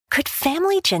Could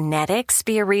family genetics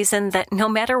be a reason that no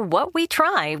matter what we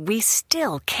try, we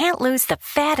still can't lose the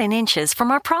fat and inches from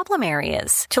our problem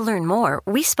areas? To learn more,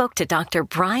 we spoke to Dr.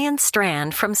 Brian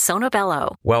Strand from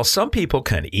Sonobello. While some people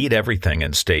can eat everything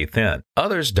and stay thin,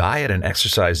 others diet and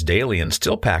exercise daily and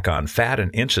still pack on fat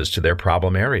and inches to their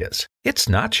problem areas. It's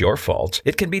not your fault.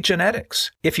 It can be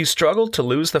genetics. If you struggle to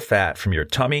lose the fat from your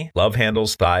tummy, love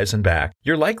handles, thighs, and back,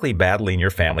 you're likely battling your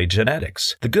family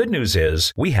genetics. The good news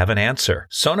is we have an answer.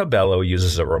 Sonobello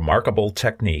uses a remarkable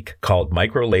technique called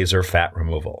micro-laser fat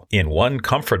removal. In one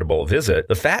comfortable visit,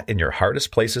 the fat in your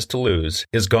hardest places to lose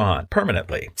is gone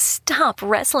permanently. Stop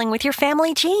wrestling with your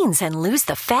family genes and lose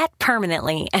the fat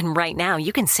permanently. And right now,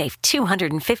 you can save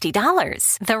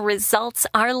 $250. The results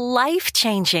are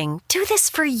life-changing. Do this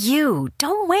for you.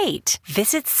 Don't wait.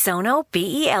 Visit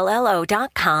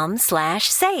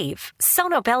sonobello.com/save.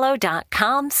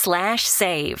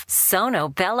 sonobello.com/save.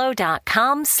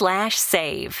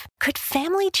 sonobello.com/save. Could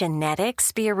family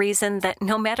genetics be a reason that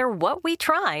no matter what we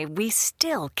try, we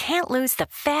still can't lose the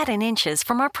fat and inches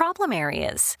from our problem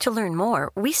areas? To learn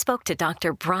more, we spoke to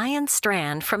Dr. Brian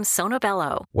Strand from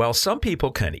Sonobello. While some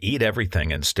people can eat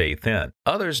everything and stay thin,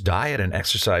 others diet and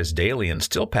exercise daily and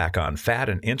still pack on fat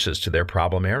and inches to their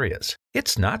problem areas.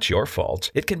 It's not your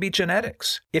fault. It can be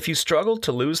genetics. If you struggle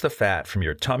to lose the fat from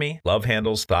your tummy, love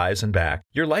handles, thighs, and back,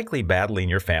 you're likely battling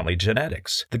your family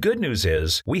genetics. The good news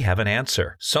is we have an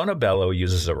answer. Sonobello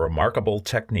uses a remarkable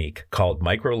technique called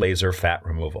micro-laser fat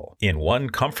removal. In one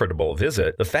comfortable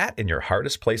visit, the fat in your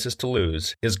hardest places to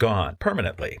lose is gone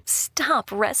permanently. Stop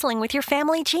wrestling with your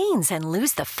family genes and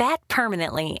lose the fat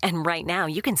permanently. And right now,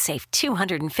 you can save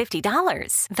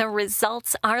 $250. The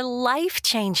results are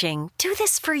life-changing. Do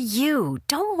this for you.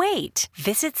 Don't wait.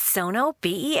 Visit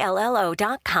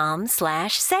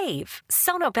sonobello.com/save.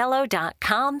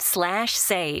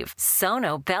 sonobello.com/save.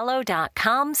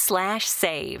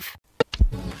 sonobello.com/save.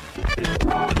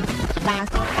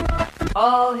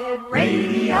 All Hit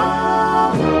Radio.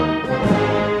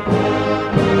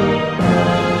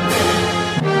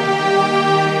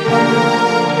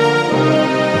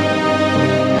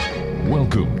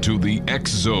 Welcome to the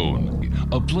X Zone,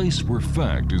 a place where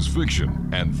fact is fiction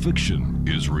and fiction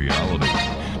is reality.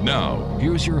 Now,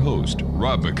 here's your host,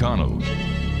 Rob McConnell.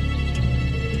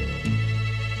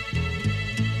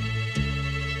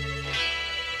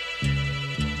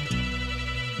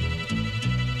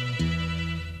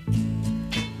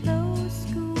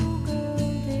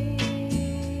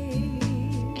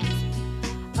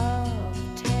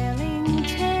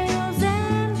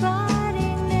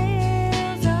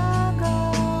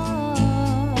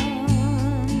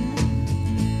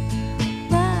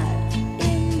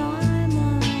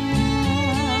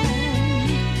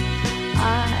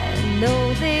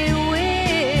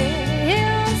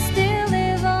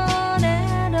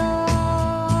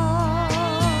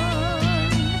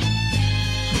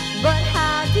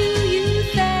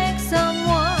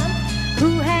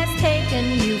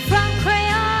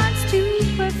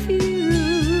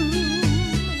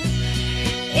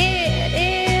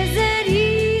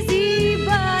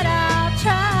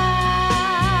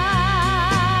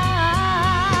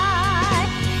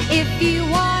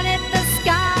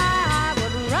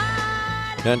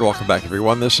 And welcome back,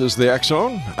 everyone. This is the X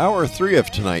Zone, hour 3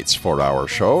 of tonight's 4-hour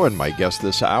show, and my guest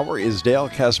this hour is Dale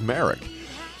KACZMAREK.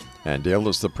 And Dale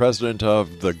is the president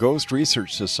of the Ghost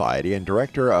Research Society and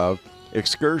director of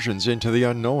Excursions into the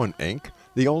Unknown, Inc.,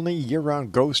 the only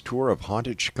year-round ghost tour of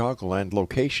haunted Chicagoland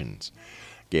locations.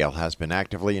 Dale has been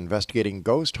actively investigating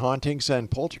ghost hauntings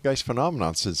and poltergeist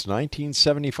phenomena since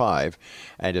 1975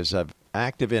 and is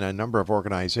active in a number of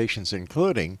organizations,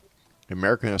 including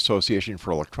American Association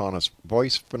for Electronic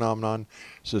Voice Phenomenon,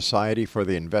 Society for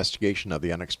the Investigation of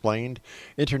the Unexplained,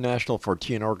 International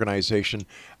Fortean Organization,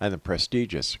 and the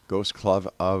prestigious Ghost Club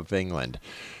of England.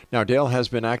 Now, Dale has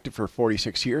been active for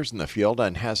 46 years in the field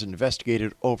and has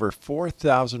investigated over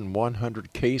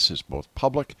 4,100 cases, both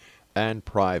public and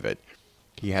private.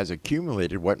 He has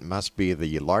accumulated what must be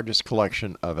the largest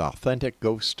collection of authentic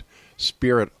ghost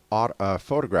spirit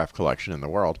photograph collection in the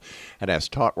world, and has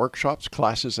taught workshops,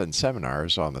 classes, and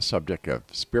seminars on the subject of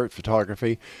spirit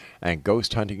photography and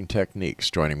ghost hunting techniques.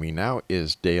 Joining me now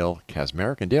is Dale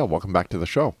KACZMAREK. And Dale, welcome back to the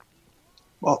show.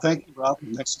 Well, thank you, Rob.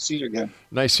 Nice to see you again.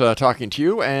 Nice talking to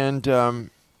you. And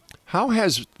how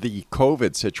has the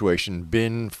COVID situation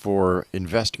been for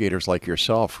investigators like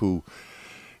yourself who,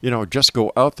 just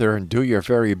go out there and do your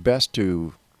very best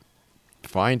to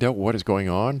find out what is going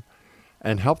on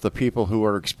and help the people who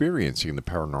are experiencing the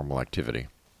paranormal activity?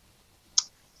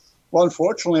 Well,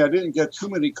 unfortunately, I didn't get too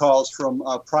many calls from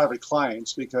private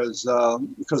clients because of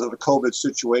the COVID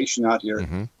situation out here.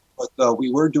 Mm-hmm. but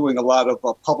we were doing a lot of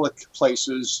public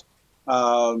places,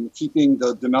 keeping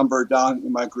the number down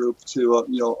in my group to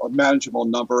a manageable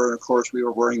number. And of course, we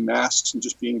were wearing masks and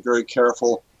just being very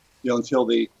careful, until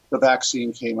the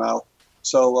vaccine came out.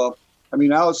 So,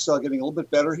 now it's getting a little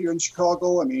bit better here in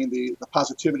Chicago. The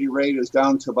positivity rate is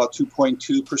down to about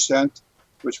 2.2%,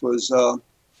 which was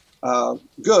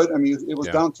good. It was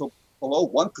down to below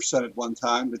 1% at one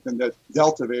time, but then that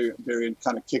Delta variant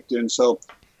kind of kicked in. So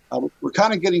we're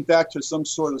kind of getting back to some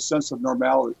sort of sense of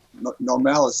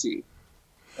normalcy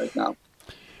right now.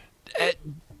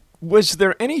 Was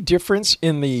there any difference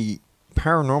in the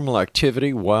paranormal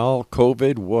activity while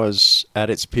COVID was at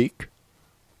its peak?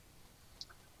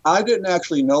 I didn't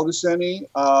actually notice any.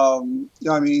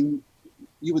 You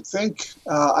would think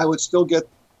I would still get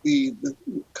the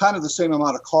kind of the same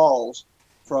amount of calls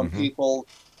from people,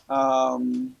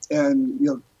 and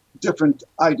different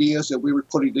ideas that we were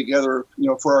putting together,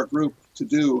 for our group to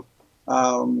do.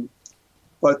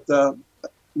 But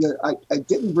I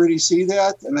didn't really see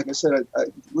that, and like I said, I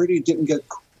really didn't get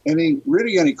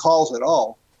any calls at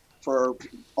all for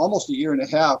almost a year and a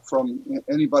half from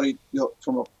anybody,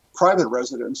 from a private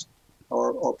residence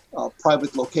or a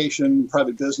private location,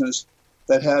 private business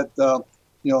that had,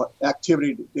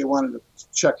 activity that they wanted to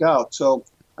check out. So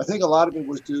I think a lot of it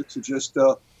was due to just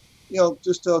the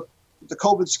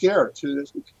COVID scare, to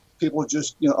people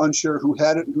just, unsure who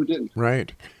had it and who didn't.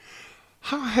 Right.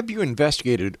 How have you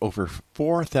investigated over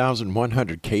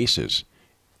 4,100 cases?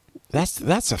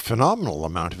 That's a phenomenal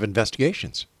amount of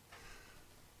investigations.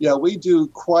 Yeah, we do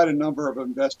quite a number of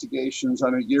investigations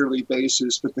on a yearly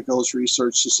basis with the Ghost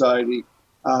Research Society.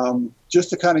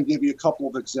 Just to kind of give you a couple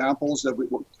of examples of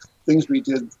things we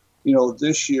did,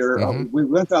 this year. We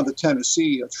went down to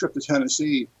Tennessee, a trip to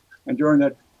Tennessee, and during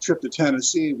that trip to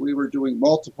Tennessee, we were doing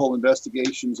multiple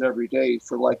investigations every day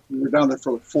we were down there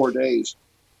for 4 days.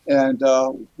 And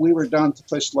we were down to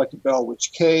places like the Bell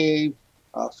Witch Cave,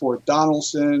 Fort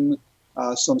Donelson,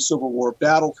 some Civil War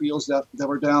battlefields that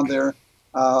were down there.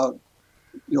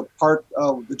 Part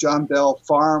of the John Bell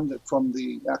farm from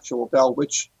the actual Bell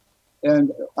Witch.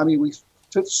 And we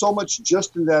fit so much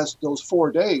just in those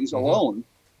 4 days alone.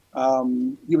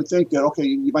 You would think that, okay,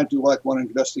 you might do like one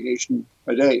investigation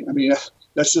a day.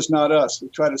 That's just not us. We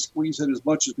try to squeeze in as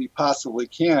much as we possibly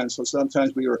can. So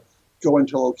sometimes we were going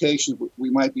to locations, we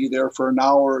might be there for an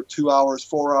hour, 2 hours,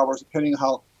 4 hours, depending on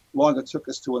how long it took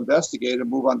us to investigate and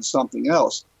move on to something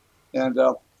else. And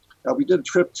we did a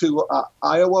trip to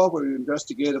Iowa where we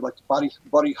investigated like the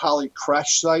Buddy Holly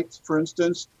crash site, for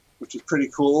instance, which is pretty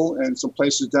cool, and some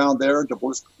places down there,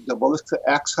 the Ballistic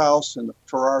Axe House and the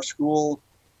Farrar School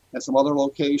and some other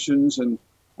locations. And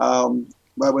I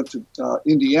went to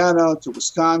Indiana, to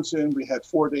Wisconsin. We had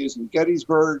 4 days in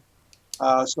Gettysburg.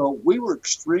 So we were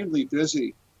extremely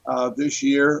busy this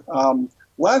year.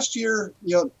 Last year,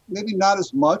 maybe not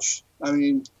as much.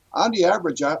 On the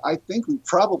average, I think we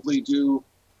probably do,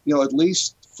 at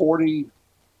least 40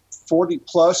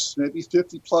 plus, maybe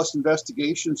 50 plus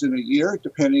investigations in a year,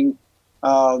 depending.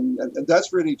 And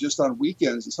that's really just on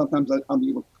weekends. And sometimes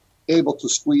I'm able to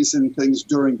squeeze in things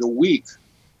during the week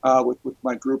with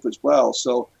my group as well.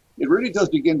 So it really does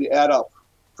begin to add up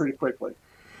pretty quickly.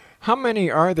 How many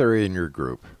are there in your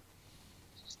group?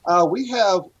 We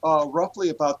have roughly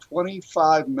about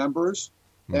 25 members,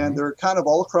 and they're kind of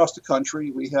all across the country.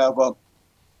 We have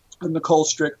Nicole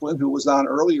Strickland, who was on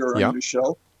earlier on the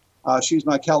show. She's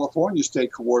my California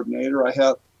state coordinator. I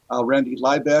have Randy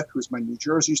Liebeck, who's my New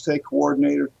Jersey state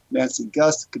coordinator, Nancy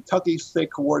Gust, Kentucky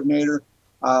state coordinator.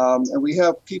 And we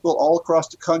have people all across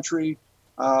the country.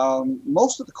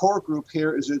 Most of the core group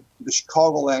here is in the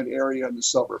Chicagoland area and the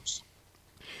suburbs.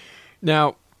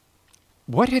 Now,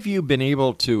 what have you been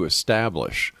able to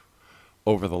establish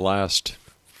over the last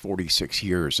 46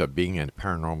 years of being a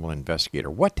paranormal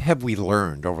investigator? What have we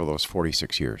learned over those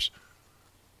 46 years?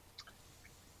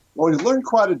 Well, we've learned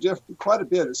quite a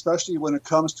bit, especially when it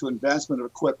comes to advancement of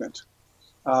equipment.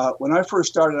 When I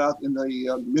first started out in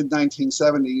the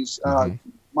mid-1970s,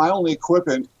 my only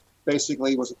equipment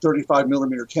basically was a 35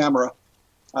 millimeter camera,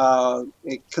 a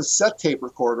cassette tape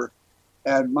recorder,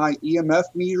 and my EMF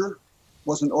meter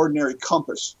was an ordinary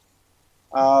compass.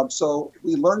 So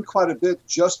we learned quite a bit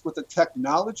just with the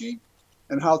technology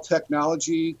and how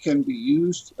technology can be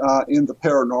used in the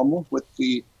paranormal with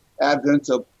the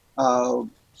advent of,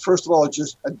 first of all,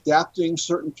 just adapting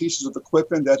certain pieces of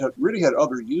equipment that really had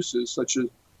other uses, such as,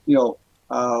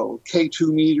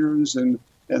 K2 meters and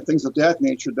things of that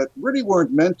nature that really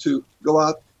weren't meant to go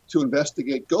out to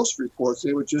investigate ghost reports.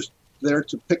 They were just there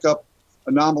to pick up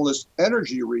anomalous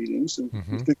energy readings and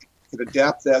could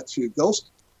adapt that to ghost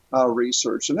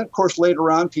research. And then, of course, later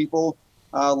on, people,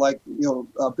 like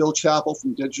Bill Chappell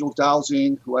from Digital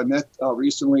Dowsing, who I met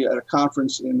recently at a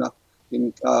conference in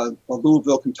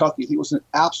Louisville, Kentucky. He was an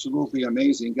absolutely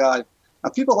amazing guy.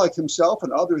 People like himself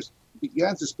and others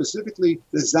began to specifically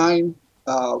design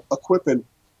equipment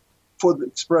for the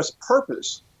express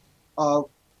purpose of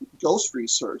ghost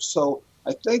research. So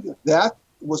I think that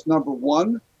was number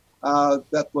one.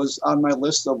 That was on my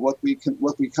list of what we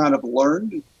kind of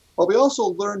learned. But we also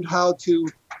learned how to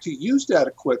use that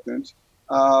equipment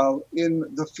in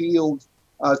the field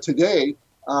today,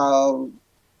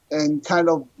 and kind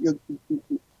of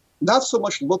not so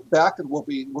much look back at what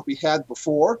we had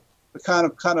before, but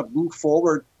kind of move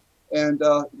forward. And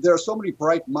there are so many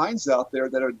bright minds out there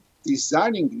that are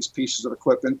designing these pieces of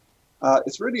equipment.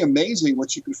 It's really amazing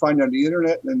what you can find on the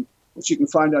internet and what you can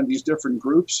find on these different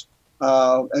groups,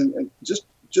 and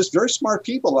just very smart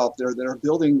people out there that are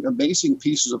building amazing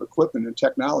pieces of equipment and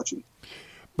technology.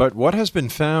 But what has been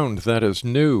found that is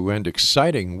new and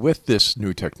exciting with this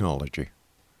new technology?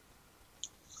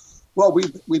 Well,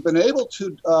 we've been able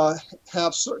to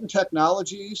have certain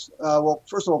technologies. Well,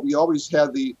 first of all, we always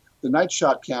had the night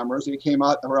shot cameras. They came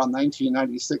out around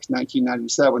 1996,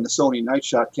 1997, the Sony night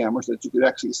shot cameras that you could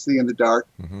actually see in the dark.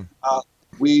 Mm-hmm.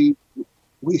 We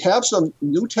have some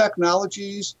new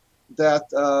technologies that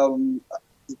some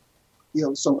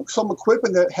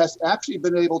equipment that has actually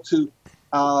been able to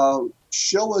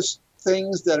show us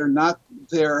things that are not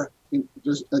there,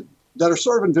 that are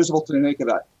sort of invisible to the naked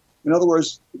eye. In other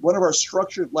words, one of our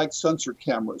structured light sensor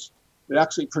cameras, it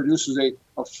actually produces a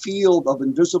field of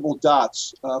invisible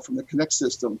dots from the Kinect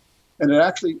system, and it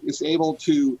actually is able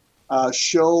to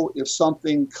show if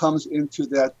something comes into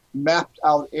that mapped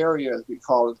out area, as we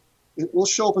call it. It will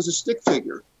show up as a stick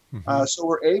figure. Mm-hmm. So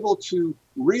we're able to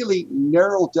really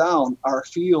narrow down our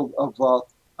field of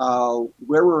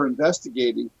where we're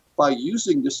investigating by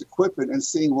using this equipment and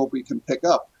seeing what we can pick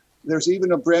up. There's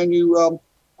even a brand new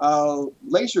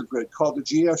laser grid called the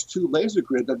GS2 laser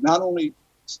grid that not only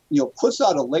puts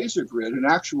out a laser grid, an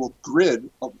actual grid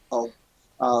of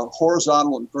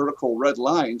horizontal and vertical red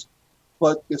lines,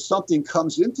 but if something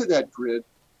comes into that grid,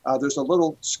 there's a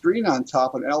little screen on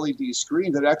top, an LED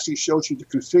screen that actually shows you the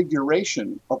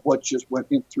configuration of what just went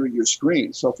in through your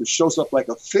screen. So if it shows up like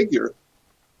a figure,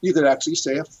 you could actually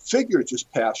say a figure just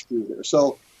passed through there.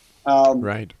 So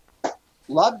right.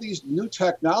 A lot of these new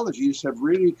technologies have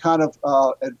really kind of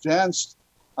advanced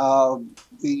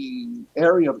the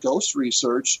area of ghost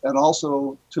research, and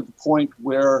also to the point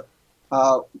where,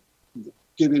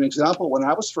 give you an example, when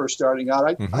I was first starting out,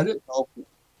 I didn't know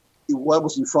what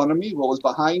was in front of me, what was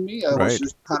behind me. I was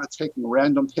just kind of taking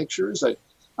random pictures.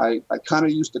 I kind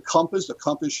of used the compass. The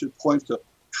compass should point to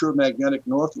true magnetic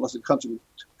north unless it comes in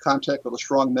contact with a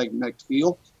strong magnetic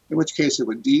field, in which case it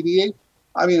would deviate.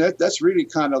 I mean, that's really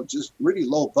kind of just really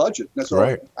low budget. That's all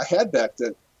I had back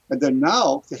then. And then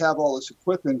now to have all this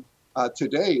equipment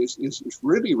today is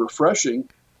really refreshing.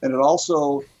 And it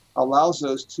also allows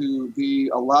us to be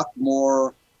a lot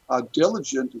more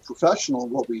diligent and professional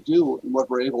in what we do and what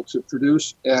we're able to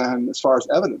produce, and as far as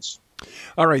evidence.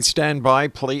 All right, stand by,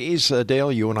 please.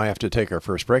 Dale, you and I have to take our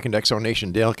first break. And Exo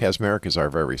Nation, Dale KACZMAREK is our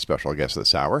very special guest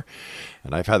this hour.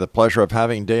 And I've had the pleasure of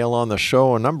having Dale on the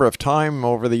show a number of times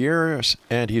over the years,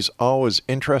 and he's always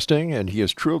interesting, and he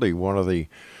is truly one of the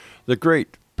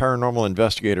great paranormal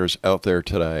investigators out there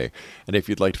today. And if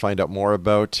you'd like to find out more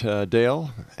about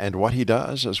Dale and what he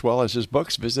does, as well as his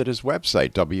books, visit his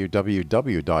website,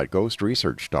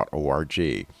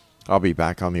 www.ghostresearch.org. I'll be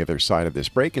back on the other side of this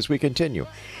break as we continue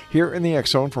here in the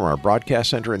X Zone from our broadcast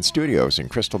center and studios in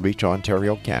Crystal Beach,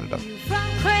 Ontario, Canada. From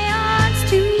crayons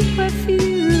to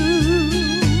perfume,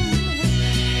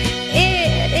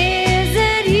 it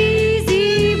isn't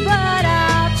easy, but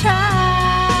I'll try.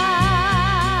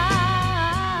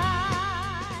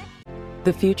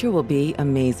 The future will be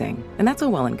amazing, and that's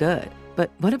all well and good.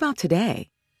 But what about today?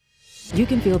 You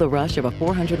can feel the rush of a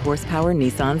 400-horsepower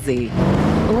Nissan Z,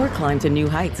 or climb to new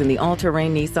heights in the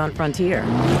all-terrain Nissan Frontier.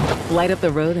 Light up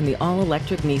the road in the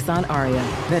all-electric Nissan Ariya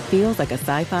that feels like a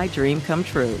sci-fi dream come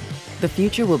true. The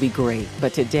future will be great,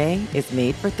 but today is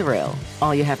made for thrill.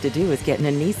 All you have to do is get in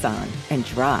a Nissan and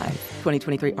drive.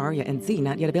 2023 Ariya and Z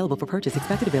not yet available for purchase.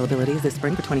 Expected availability is this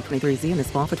spring for 2023 Z and this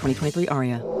fall for 2023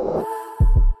 Ariya.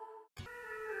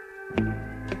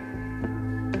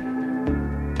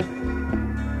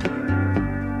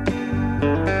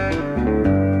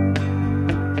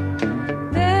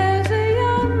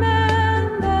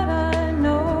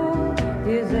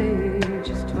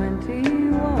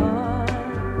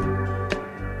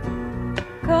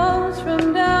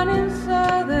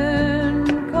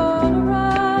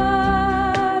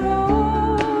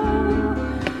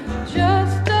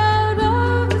 Just out of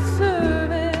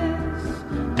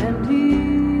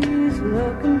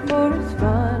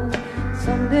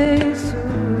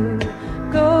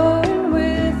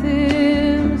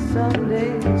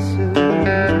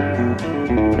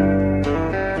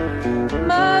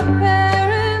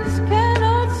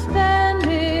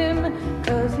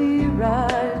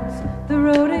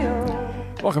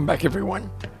Welcome back,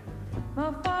 everyone.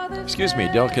 Excuse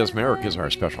me, Dale KACZMAREK is our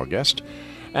special guest.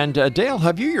 And Dale,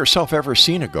 have you yourself ever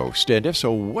seen a ghost? And if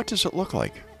so, what does it look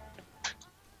like?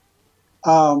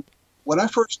 When I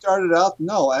first started out,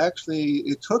 no. Actually,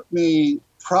 it took me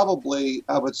probably,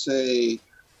 I would say,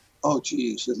 at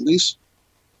least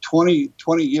 20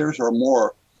 years or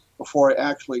more before I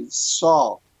actually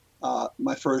saw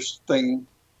my first thing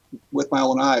with my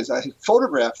own eyes. I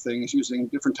photographed things using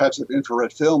different types of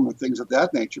infrared film and things of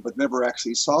that nature, but never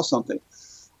actually saw something.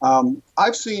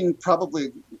 I've seen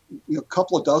probably a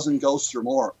couple of dozen ghosts or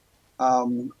more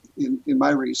in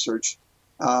my research.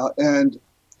 And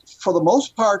for the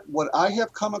most part, what I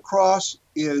have come across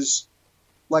is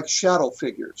like shadow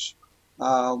figures.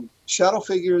 Shadow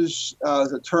figures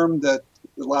is a term that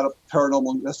a lot of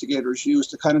paranormal investigators use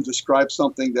to kind of describe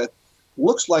something that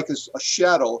looks like a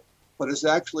shadow, but is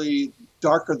actually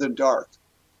darker than dark.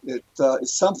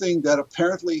 It's something that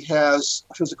apparently has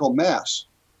a physical mass,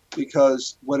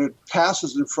 because when it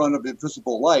passes in front of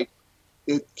invisible light,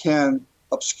 it can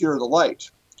obscure the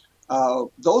light.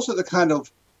 Those are the kind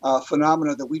of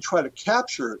phenomena that we try to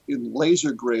capture in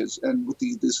laser grids and with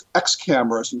these X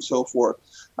cameras and so forth,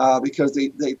 because they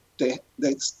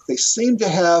seem to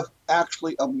have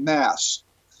actually a mass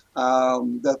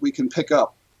that we can pick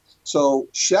up. So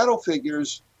shadow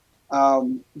figures,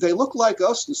 they look like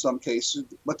us in some cases,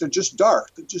 but they're just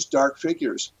dark. They're just dark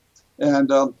figures. And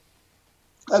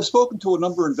I've spoken to a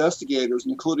number of investigators,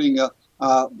 including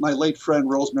my late friend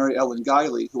Rosemary Ellen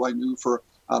Guiley, who I knew for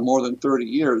more than 30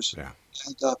 years. Yeah.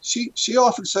 And she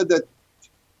often said that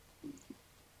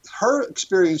her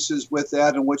experiences with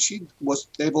that and what she was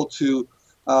able to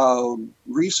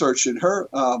research in her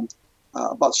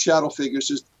about shadow figures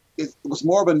is it was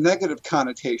more of a negative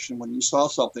connotation when you saw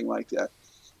something like that.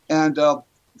 And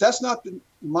that's not been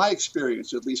my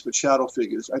experience, at least with shadow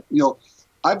figures.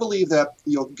 I believe that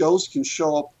ghosts can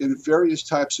show up in various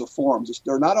types of forms.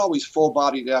 They're not always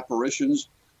full-bodied apparitions.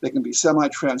 They can be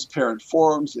semi-transparent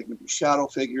forms. They can be shadow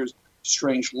figures,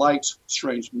 strange lights,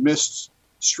 strange mists,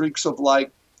 streaks of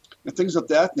light, and things of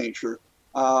that nature.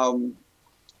 I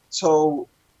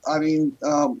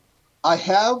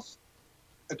have,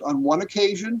 on one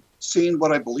occasion, seen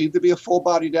what I believe to be a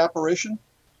full-bodied apparition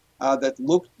that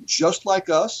looked just like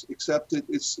us, except it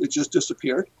just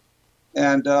disappeared.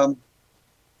 And I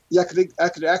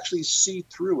could actually see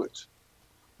through it.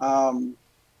 Now,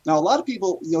 a lot of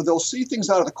people, they'll see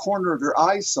things out of the corner of their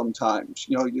eyes sometimes.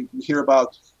 You hear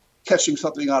about catching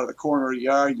something out of the corner of the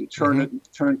eye, you turn it,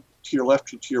 turn to your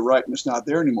left or to your right, and it's not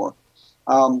there anymore.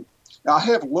 Now, I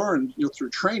have learned, through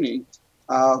training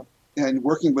and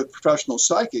working with professional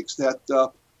psychics that,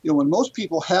 when most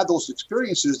people have those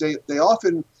experiences, they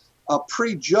often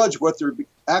prejudge what they're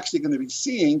actually going to be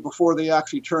seeing before they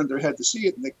actually turn their head to see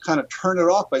it, and they kind of turn it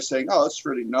off by saying, "Oh, it's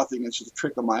really nothing. It's just a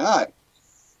trick of my eye."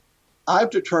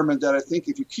 I've determined that I think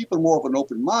if you keep more of an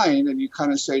open mind and you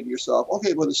kind of say to yourself,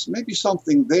 "Okay, well, there's maybe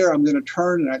something there. I'm going to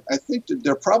turn, and I think that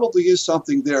there probably is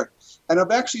something there." And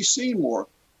I've actually seen more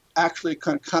actually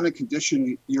kind of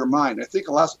condition your mind. I think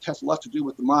it has a lot to do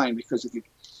with the mind, because if you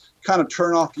kind of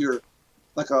turn off your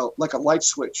like a light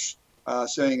switch,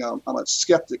 saying I'm a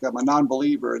skeptic, I'm a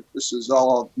non-believer, this is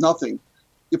all nothing,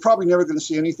 you're probably never going to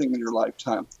see anything in your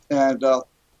lifetime. And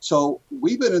so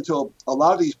we've been into a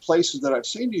lot of these places that I've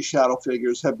seen these shadow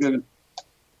figures have been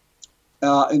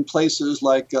in places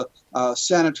like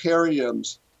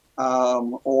sanitariums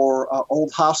or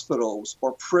old hospitals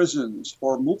or prisons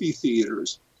or movie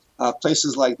theaters,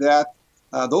 places like that.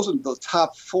 Those are the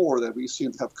top four that we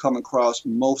seem to have come across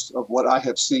most of what I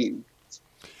have seen.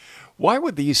 Why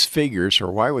would these figures,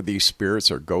 or why would these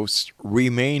spirits or ghosts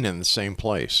remain in the same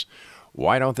place?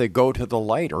 Why don't they go to the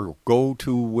light or go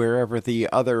to wherever the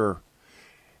other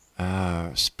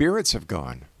spirits have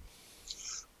gone?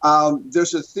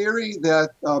 There's a theory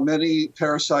that many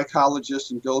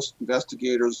parapsychologists and ghost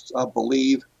investigators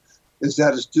believe is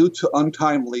that it's due to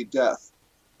untimely death,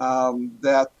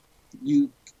 that you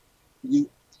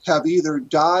have either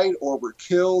died or were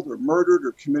killed or murdered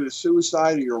or committed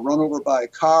suicide, or you're run over by a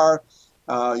car,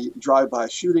 you drive by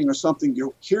shooting or something.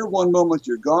 You're here one moment,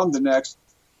 you're gone the next.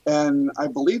 And I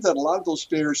believe that a lot of those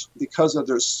spirits, because of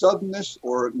their suddenness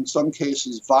or in some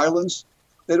cases violence,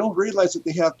 they don't realize that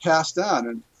they have passed on.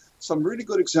 And some really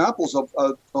good examples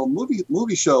of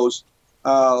movie shows,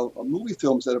 movie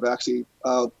films that have actually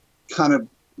kind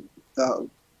of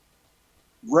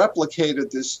replicated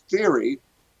this theory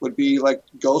would be like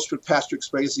Ghost with Patrick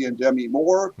Swayze and Demi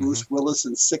Moore, Bruce Willis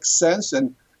in Sixth Sense,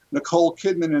 and Nicole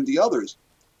Kidman and the others.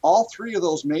 All three of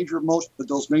those major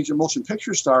motion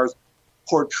picture stars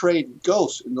portrayed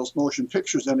ghosts in those motion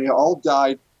pictures, and they all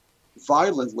died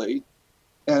violently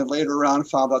and later on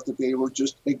found out that they were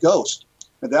just a ghost.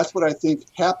 And that's what I think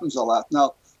happens a lot.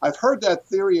 Now, I've heard that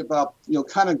theory about,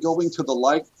 kind of going to the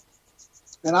light.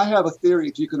 And I have a theory,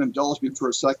 if you can indulge me for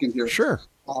a second here. Sure.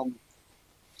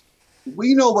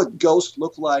 We know what ghosts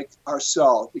look like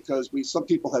ourselves because some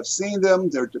people have seen them.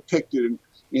 They're depicted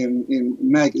in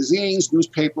magazines,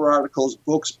 newspaper articles,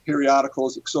 books,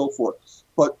 periodicals, and so forth.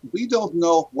 But we don't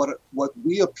know what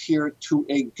we appear to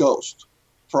a ghost.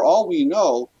 For all we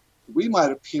know, we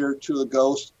might appear to a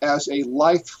ghost as a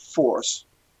life force,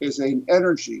 as an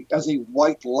energy, as a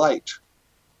white light.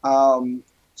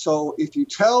 So if you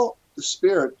tell the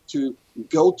spirit to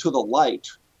go to the light,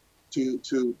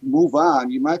 to move on,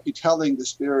 you might be telling the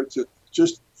spirit to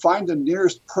just find the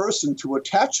nearest person to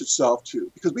attach itself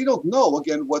to, because we don't know,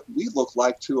 again, what we look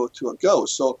like to a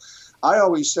ghost. So I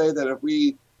always say that if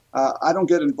we, I don't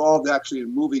get involved actually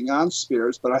in moving on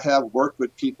spirits, but I have worked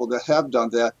with people that have done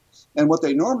that. And what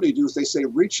they normally do is they say,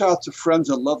 reach out to friends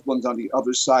and loved ones on the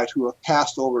other side who have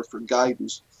passed over for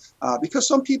guidance. Because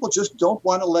some people just don't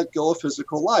want to let go of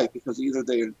physical life because either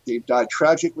they've died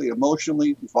tragically,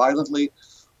 emotionally, violently,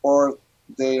 or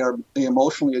they are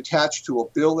emotionally attached to a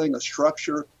building, a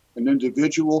structure, an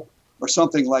individual, or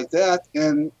something like that.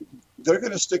 And they're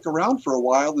going to stick around for a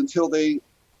while until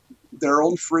their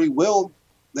own free will,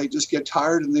 they just get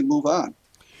tired and they move on.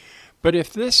 But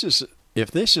if this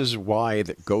is why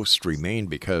the ghosts remain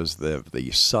because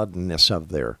the suddenness of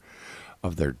their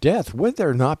death, would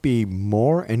there not be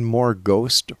more and more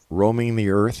ghosts roaming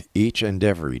the earth each and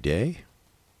every day?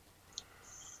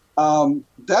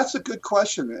 That's a good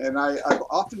question, and I've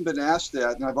often been asked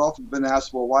that, and I've often been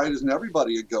asked, well, why isn't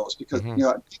everybody a ghost? Because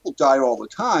people die all the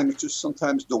time. It's just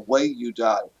sometimes the way you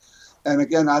die. And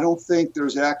again, I don't think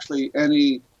there's actually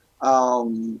any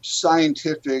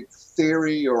scientific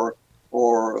theory or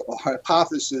a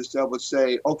hypothesis that would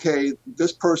say, okay,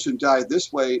 this person died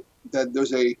this way, that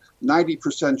there's a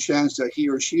 90% chance that he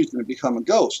or she is going to become a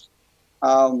ghost.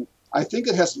 I think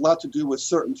it has a lot to do with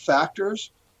certain factors.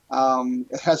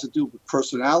 It has to do with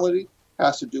personality,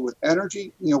 has to do with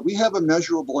energy. We have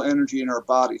immeasurable energy in our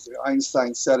bodies.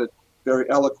 Einstein said it very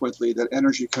eloquently, that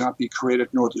energy cannot be created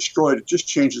nor destroyed. It just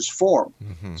changes form.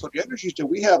 Mm-hmm. So the energies that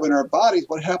we have in our bodies,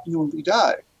 what happens when we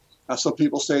die? Some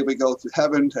people say we go to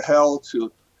heaven, to hell,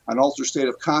 to an altered state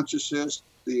of consciousness,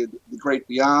 the great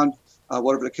beyond,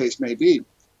 whatever the case may be.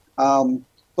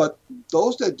 But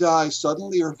those that die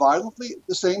suddenly or violently,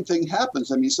 the same thing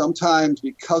happens. I mean, sometimes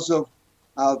because of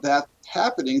that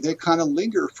happening, they kind of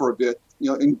linger for a bit.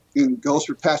 In Ghost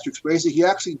with Patrick Swayze, he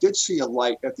actually did see a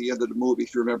light at the end of the movie,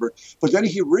 if you remember. But then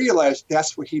he realized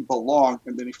that's where he belonged,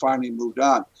 and then he finally moved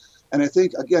on. And I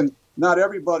think, again, not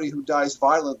everybody who dies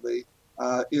violently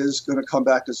is going to come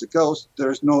back as a ghost.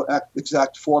 There's no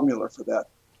exact formula for that.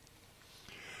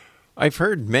 I've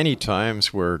heard many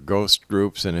times where ghost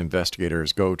groups and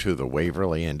investigators go to the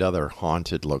Waverly and other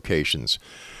haunted locations.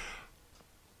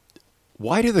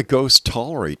 Why do the ghosts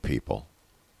tolerate people?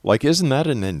 Like, isn't that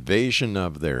an invasion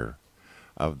of their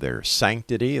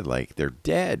sanctity? Like, they're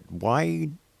dead. Why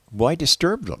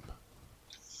disturb them?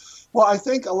 Well, I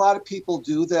think a lot of people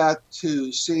do that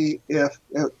to see if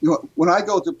when I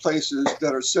go to places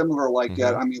that are similar like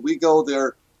that, I mean, we go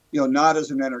there, not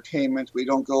as an entertainment. We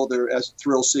don't go there as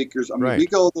thrill seekers. I mean, we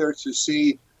go there to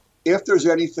see if there's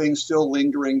anything still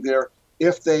lingering there,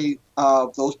 if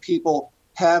those people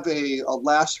have a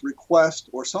last request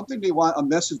or something they want, a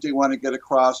message they want to get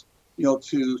across,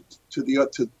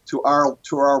 to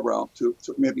our realm, to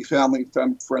maybe family,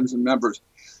 friends, and members,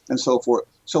 and so forth.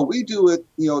 So we do it,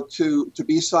 to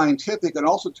be scientific and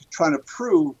also to try to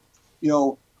prove,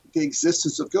 the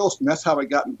existence of ghosts. And that's how I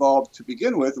got involved to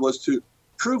begin with, was to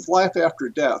prove life after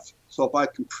death. So if I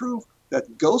can prove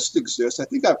that ghosts exist, I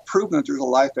think I've proven that there's a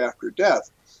life after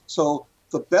death. So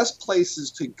the best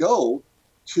places to go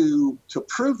to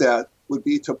prove that would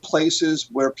be to places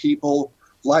where people,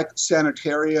 like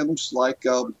sanitariums, like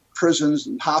prisons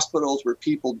and hospitals, where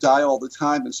people die all the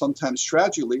time and sometimes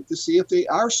tragically, to see if they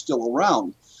are still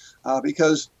around.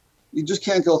 Because you just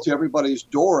can't go to everybody's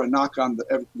door and knock on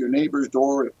your neighbor's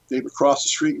door if they've across the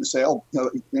street and say, oh,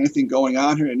 anything going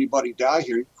on here, anybody die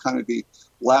here, you kind of be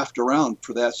laughed around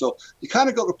for that. So you kind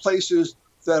of go to places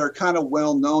that are kind of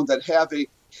well known, that have a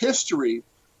history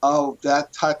of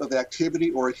that type of activity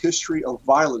or a history of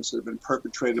violence that have been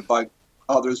perpetrated by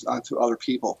others onto other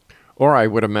people. Or I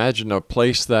would imagine a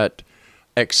place that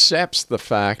accepts the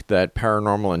fact that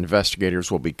paranormal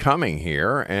investigators will be coming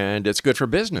here and it's good for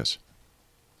business.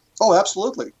 Oh,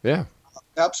 absolutely. Yeah.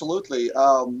 Absolutely.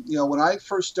 When I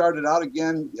first started out,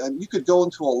 again, you could go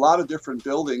into a lot of different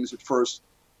buildings at first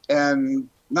and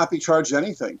not be charged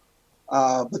anything.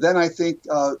 But then I think,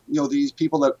 these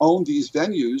people that own these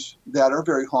venues that are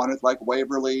very haunted, like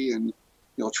Waverly and,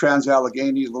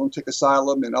 Trans-Allegheny Lunatic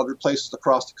Asylum and other places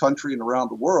across the country and around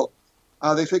the world,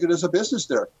 they figure there's a business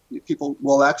there. People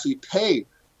will actually pay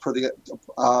for the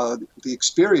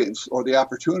experience or the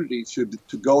opportunity to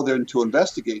go there and to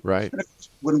investigate. Right. And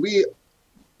when we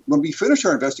finish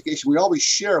our investigation, we always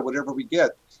share whatever we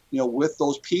get, with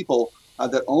those people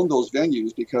that own those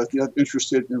venues, because they're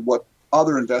interested in what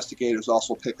other investigators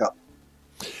also pick up.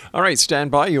 All right, stand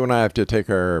by. You and I have to take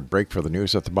our break for the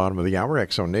news at the bottom of the hour.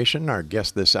 X Zone Nation, our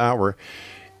guest this hour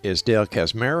is Dale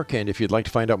KACZMAREK, and if you'd like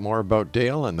to find out more about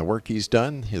Dale and the work he's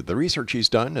done, the research he's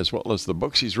done, as well as the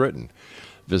books he's written,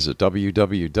 visit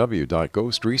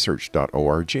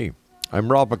www.ghostresearch.org.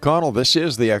 I'm Rob McConnell. This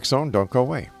is the X Zone. Don't go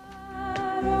away.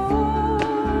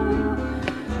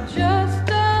 Just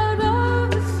out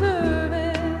of the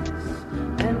service,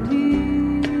 and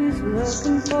he's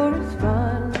looking for his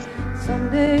fun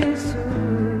someday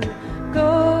soon.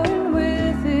 Going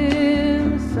with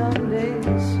him someday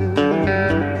soon.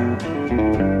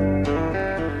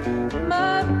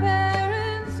 My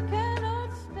parents cannot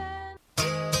stand.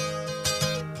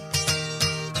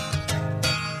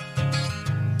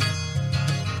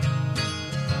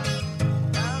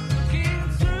 I'm looking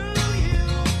through you.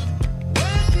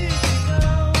 Where did you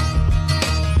go?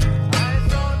 I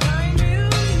thought I knew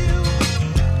you.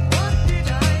 What did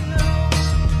I know?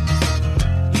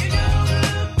 You don't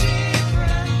look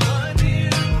different, but you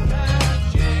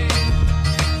have changed.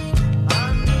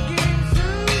 I'm looking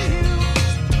through you.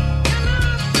 You're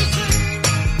not the same.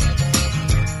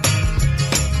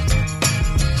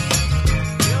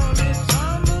 Your lips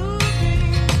are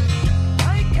moving.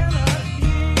 I cannot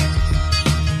hear.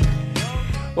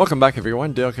 Welcome back,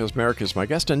 everyone. Dale KACZMAREK is my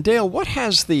guest. And Dale, what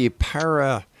has the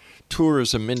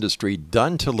para-tourism industry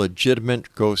done to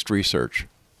legitimate ghost research?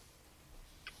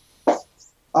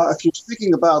 If you're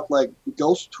speaking about like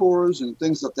ghost tours and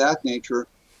things of that nature,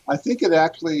 I think it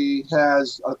actually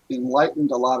has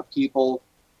enlightened a lot of people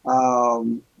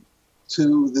to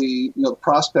the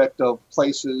prospect of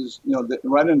places that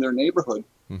right in their neighborhood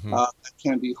that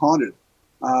can be haunted.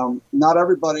 Not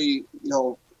everybody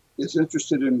is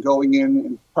interested in going in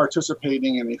and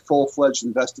participating in a full-fledged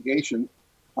investigation.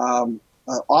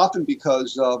 Often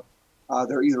because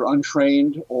they're either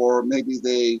untrained or maybe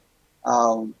they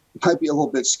might be a little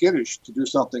bit skittish to do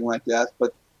something like that.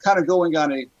 But kind of going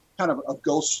on a kind of a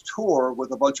ghost tour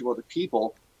with a bunch of other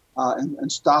people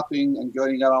and stopping and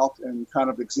going out and kind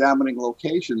of examining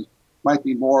locations might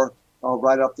be more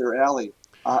right up their alley.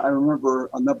 I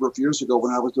remember a number of years ago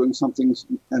when I was doing something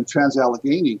in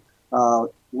Trans-Allegheny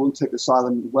Lunatic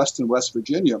Asylum in West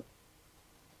Virginia.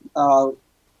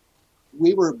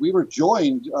 We were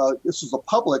joined. This was a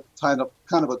public kind of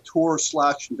a tour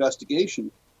 /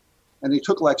 investigation, and they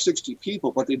took like 60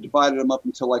 people, but they divided them up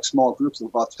into like small groups of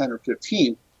about 10 or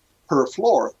 15 per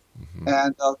floor.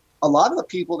 And a lot of the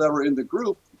people that were in the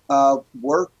group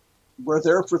were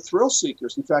there for thrill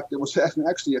seekers. In fact, there was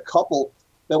actually a couple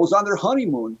that was on their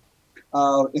honeymoon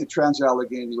in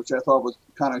Trans-Allegheny, which I thought was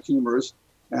kind of humorous.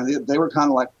 And they were kind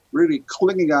of like really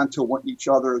clinging on to each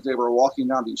other as they were walking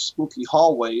down these spooky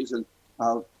hallways. And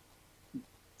the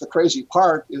crazy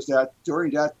part is that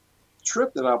during that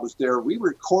trip that I was there, we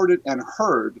recorded and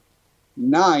heard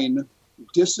 9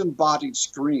 disembodied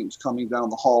screams coming down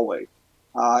the hallway.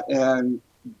 And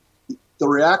the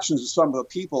reactions of some of the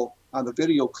people on the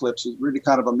video clips is really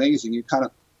kind of amazing. You kind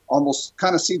of almost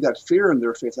see that fear in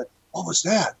their face, like, what was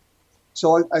that?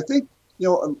 So I think,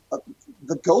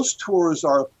 the ghost tours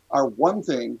are one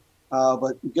thing,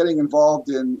 but getting involved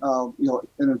in, an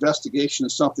investigation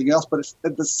is something else. But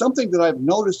it's something that I've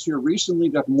noticed here recently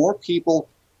that more people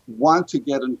want to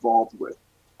get involved with.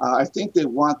 I think they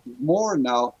want more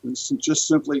now than just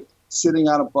simply sitting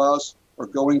on a bus or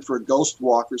going for a ghost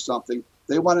walk or something.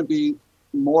 They want to be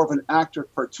more of an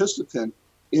active participant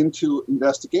into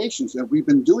investigations. And we've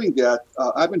been doing that.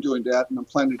 I've been doing that, and I'm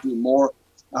planning to do more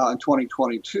in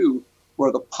 2022, where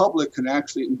the public can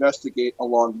actually investigate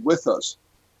along with us.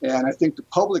 And I think the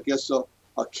public gets a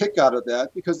kick out of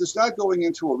that because it's not going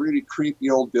into a really creepy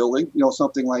old building,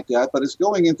 something like that, but it's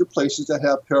going into places that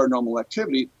have paranormal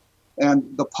activity.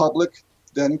 And the public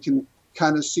then can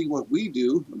kind of see what we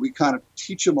do. We kind of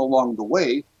teach them along the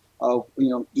way of,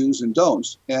 do's and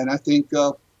don'ts. And I think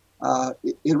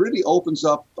it really opens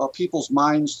up people's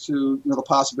minds to, the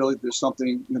possibility there's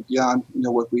something beyond,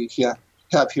 what we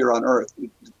have here on Earth.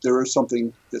 There is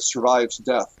something that survives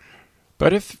death.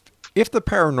 But if the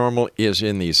paranormal is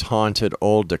in these haunted,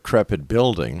 old, decrepit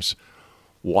buildings,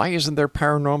 why isn't there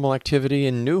paranormal activity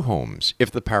in new homes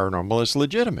if the paranormal is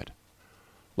legitimate?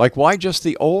 Like, why just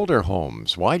the older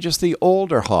homes? Why just the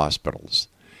older hospitals?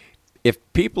 If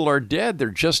people are dead, they're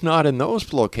just not in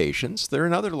those locations. They're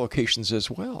in other locations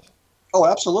as well. Oh,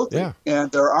 absolutely. Yeah.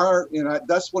 And there are,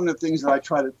 that's one of the things that I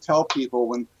try to tell people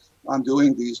when I'm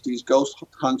doing these ghost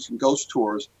hunts and ghost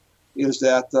tours, is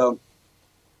that,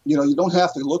 you don't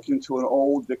have to look into an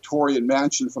old Victorian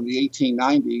mansion from the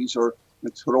 1890s or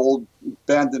into an old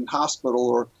abandoned hospital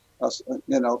or,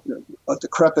 a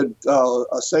decrepit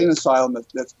insane asylum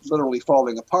that's literally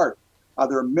falling apart.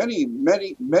 There are many,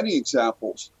 many, many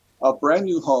examples of brand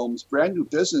new homes, brand new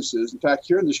businesses. In fact,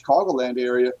 here in the Chicagoland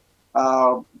area,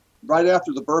 right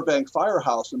after the Burbank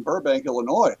Firehouse in Burbank,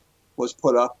 Illinois, was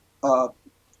put up,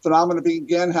 phenomena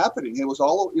began happening. It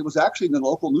was actually in the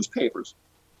local newspapers.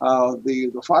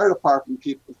 The fire department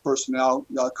personnel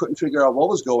couldn't figure out what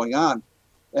was going on,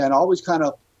 and always kind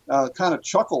of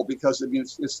chuckle because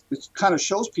it kind of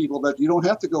shows people that you don't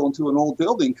have to go into an old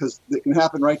building because it can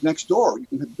happen right next door. You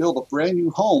can build a brand new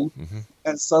home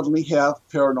and suddenly have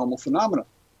paranormal phenomena.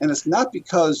 And it's not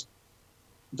because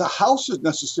the house is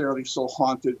necessarily so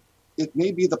haunted. It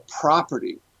may be the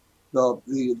property, the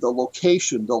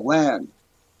location, the land.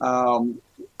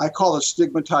 I call it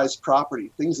stigmatized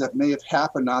property, things that may have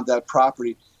happened on that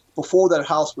property before that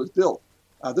house was built.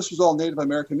 This was all Native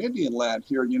American Indian land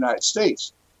here in the United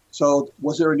States. So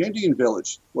was there an Indian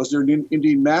village? Was there an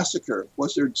Indian massacre?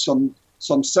 Was there some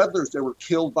settlers that were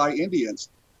killed by Indians?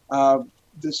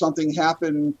 Did something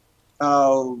happen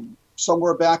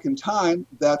somewhere back in time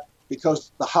that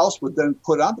because the house was then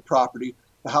put on the property,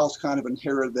 the house kind of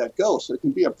inherited that ghost? So it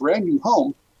can be a brand new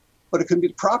home, but it can be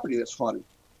the property that's haunted.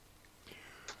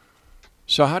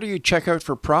 So how do you check out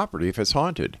for property if it's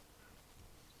haunted?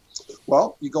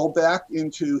 Well, you go back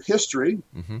into history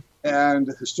and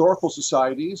historical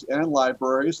societies and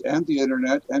libraries and the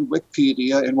internet and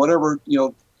Wikipedia and whatever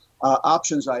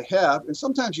options I have. And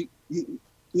sometimes a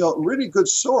really good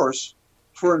source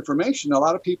for information. A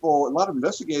lot of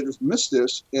investigators miss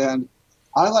this, and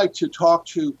I like to talk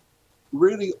to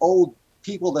really old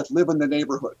people that live in the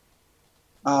neighborhood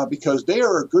because they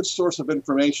are a good source of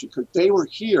information because they were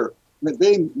here.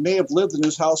 They may have lived in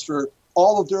this house for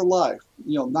all of their life,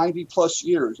 90 plus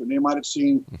years, and they might have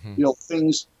seen,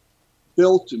 things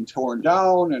built and torn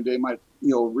down, and they might,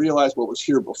 realize what was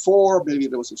here before. Maybe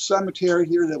there was a cemetery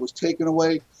here that was taken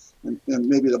away, and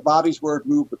maybe the bodies weren't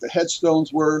moved, but the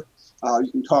headstones were.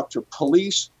 You can talk to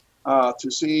police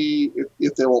to see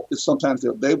if they will. If sometimes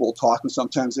they will talk, and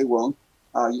sometimes they won't.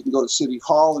 You can go to City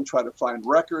Hall and try to find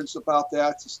records about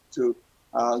that to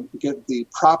get the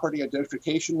property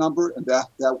identification number, and that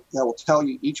will tell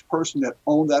you each person that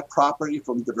owned that property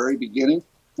from the very beginning.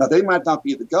 Now, they might not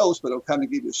be the ghost, but it'll kind of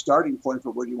give you a starting point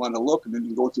for where you want to look, and then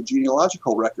you can go to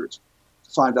genealogical records to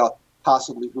find out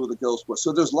possibly who the ghost was.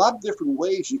 So there's a lot of different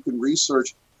ways you can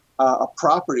research a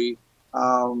property,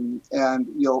 and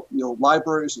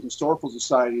libraries and historical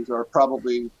societies are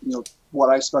probably what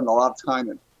I spend a lot of time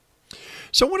in.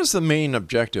 So what is the main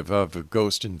objective of a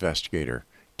ghost investigator?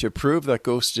 To prove that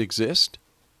ghosts exist?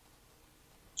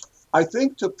 I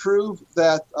think to prove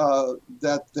that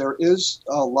that there is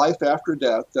life after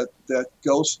death, that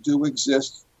ghosts do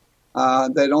exist.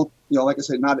 They don't, like I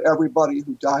say, not everybody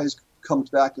who dies comes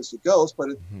back as a ghost, but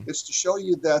it's to show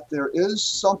you that there is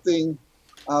something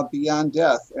beyond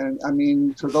death. And I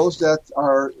mean, for those that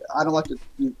are, I don't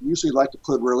usually like to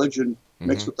put religion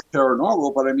mixed with the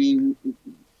paranormal, but I mean,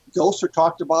 ghosts are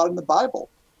talked about in the Bible.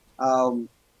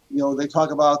 They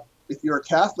talk about, if you're a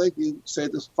Catholic, you say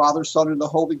the Father, Son, and the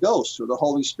Holy Ghost, or the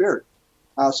Holy Spirit.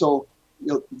 So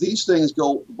these things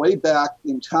go way back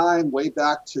in time, way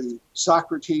back to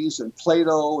Socrates and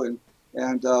Plato and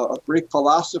Greek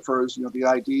philosophers, the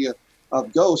idea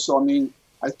of ghosts. So, I mean,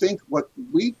 I think what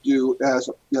we do as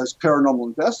paranormal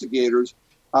investigators,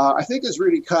 I think is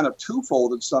really kind of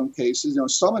twofold in some cases.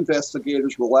 Some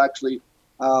investigators will actually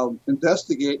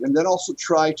investigate and then also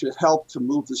try to help to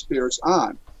move the spirits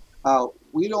on.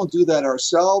 We don't do that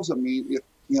ourselves. I mean,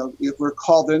 if we're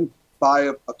called in by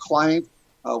a client,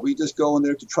 we just go in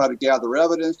there to try to gather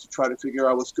evidence, to try to figure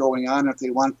out what's going on. If they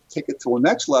want to take it to a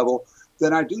next level,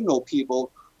 then I do know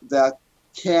people that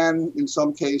can, in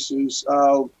some cases,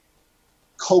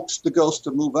 coax the ghost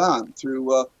to move on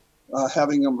through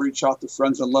having them reach out to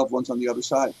friends and loved ones on the other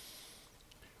side.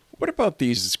 What about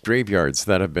these graveyards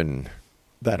that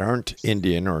aren't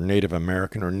Indian or Native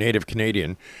American or Native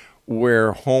Canadian,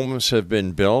 where homes have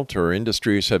been built or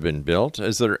industries have been built?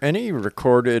 Is there any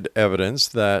recorded evidence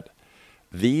that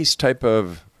these type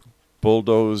of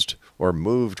bulldozed or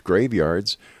moved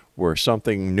graveyards where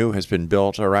something new has been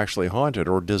built are actually haunted?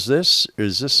 Or is this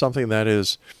something that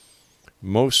is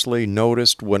mostly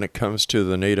noticed when it comes to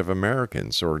the Native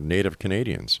Americans or Native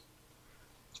Canadians?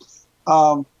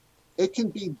 It can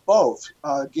be both.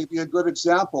 Give you a good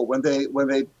example. When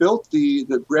they built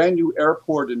the brand new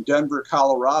airport in Denver,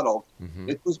 Colorado,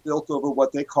 it was built over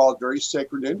what they called very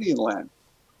sacred Indian land.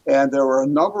 And there were a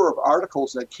number of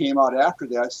articles that came out after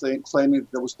that claiming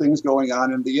there was things going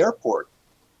on in the airport.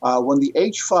 When the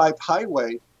H-5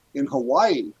 highway in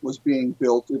Hawaii was being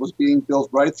built, it was being built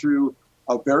right through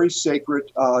a very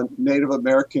sacred Native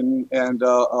American and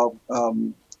I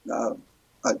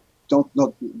don't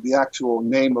know the actual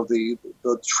name of the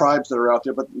tribes that are out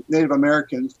there, but Native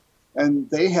Americans, and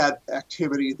they had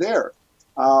activity there.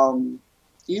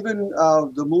 Even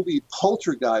the movie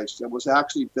Poltergeist, that was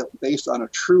actually based on a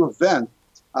true event,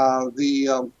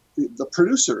 the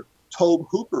producer, Tobe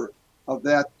Hooper, of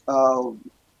that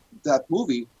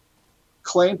movie,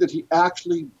 claimed that he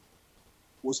actually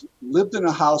lived in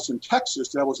a house in Texas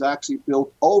that was actually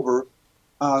built over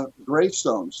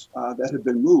gravestones that had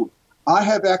been moved. I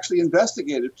have actually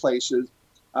investigated places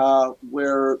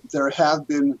where there have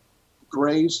been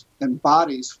graves and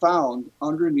bodies found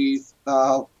underneath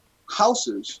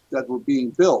houses that were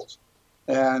being built,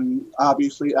 and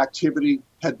obviously activity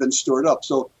had been stored up.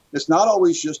 So it's not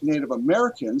always just Native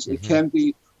Americans. It can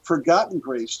be forgotten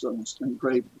gravestones and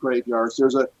graveyards.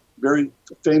 There's a very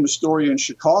famous story in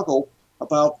Chicago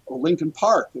about Lincoln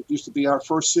Park. It used to be our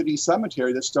first city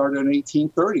cemetery that started in the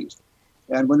 1830s.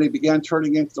 And when they began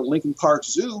turning into the Lincoln Park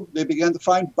Zoo, they began to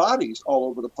find bodies all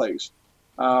over the place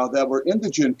that were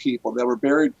indigent people that were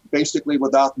buried basically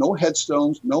without no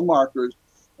headstones, no markers.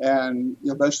 And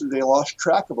eventually they lost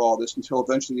track of all this until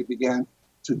eventually they began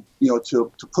to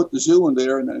put the zoo in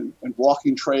there and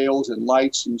walking trails and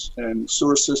lights and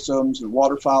sewer systems and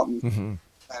water fountains,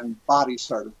 and bodies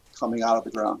started coming out of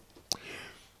the ground.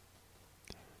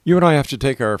 You and I have to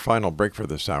take our final break for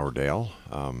this hour, Dale.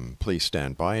 Please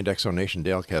stand by. And Exonation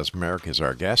Dale KACZMAREK is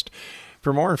our guest.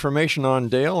 For more information on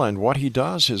Dale and what he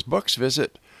does, his books,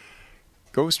 visit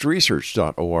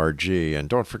ghostresearch.org. And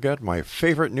don't forget, my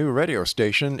favorite new radio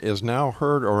station is now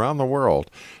heard around the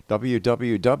world,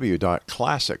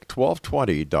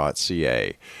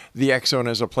 www.classic1220.ca. The X Zone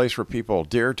is a place where people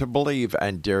dare to believe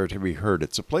and dare to be heard.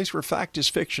 It's a place where fact is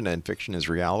fiction and fiction is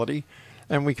reality.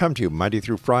 And we come to you Monday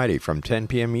through Friday from 10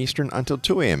 p.m. Eastern until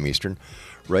 2 a.m. Eastern,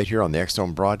 right here on the X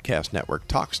Zone Broadcast Network,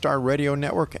 Talkstar Radio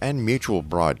Network, and Mutual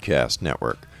Broadcast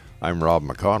Network. I'm Rob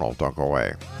McConnell. Don't go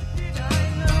away.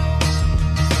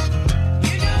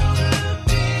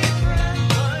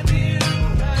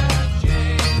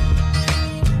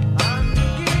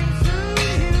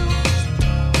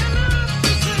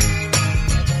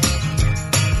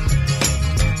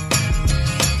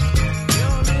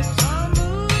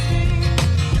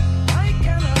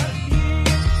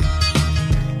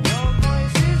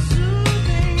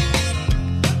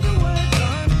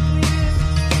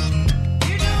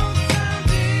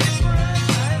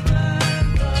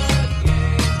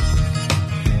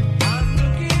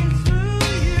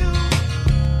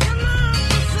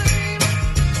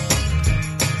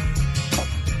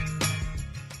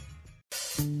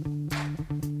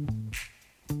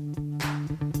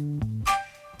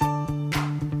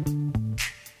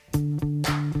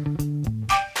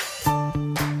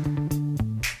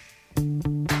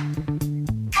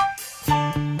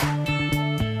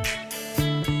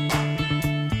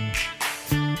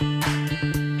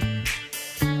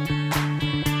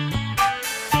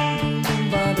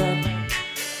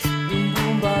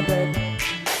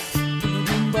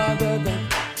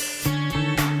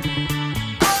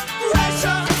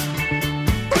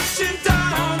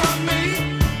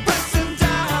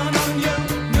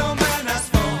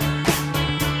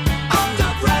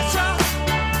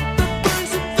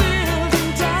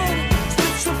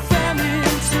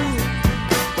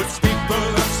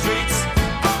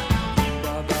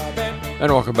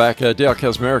 And welcome back. Dale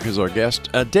KACZMAREK is our guest.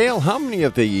 Dale, how many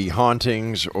of the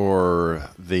hauntings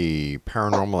or the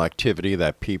paranormal activity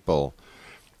that people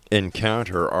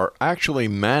encounter are actually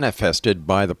manifested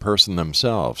by the person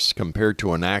themselves compared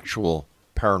to an actual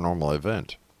paranormal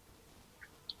event?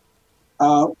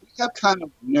 We have kind of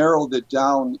narrowed it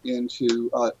down into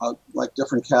like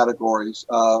different categories.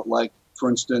 Like,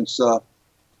 for instance,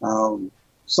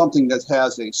 something that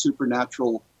has a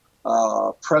supernatural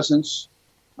presence.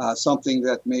 Something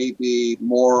that may be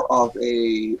more of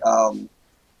a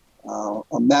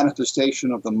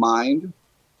manifestation of the mind,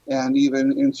 and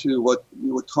even into what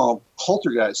you would call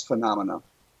poltergeist phenomena,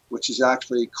 which is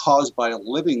actually caused by a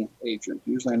living agent,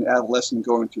 usually an adolescent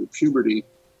going through puberty,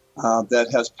 that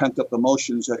has pent up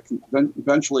emotions that can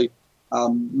eventually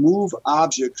move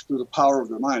objects through the power of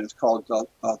their mind. It's called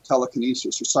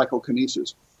telekinesis or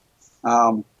psychokinesis.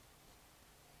 I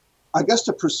guess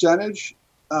the percentage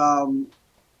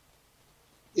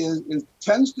it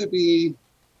tends to be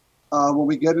when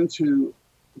we get into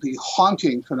the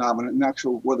haunting phenomenon, and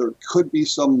actually whether it could be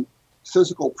some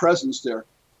physical presence there.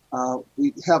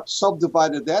 We have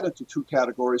subdivided that into two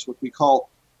categories, what we call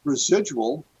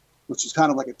residual, which is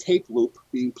kind of like a tape loop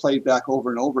being played back over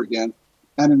and over again,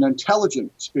 and an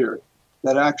intelligent spirit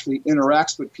that actually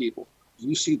interacts with people.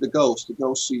 You see the ghost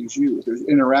sees you. There's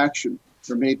interaction.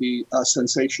 There may be a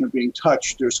sensation of being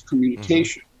touched. There's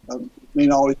communication. It may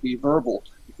not always be verbal.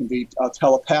 It can be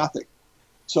telepathic.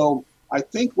 So I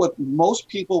think what most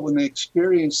people, when they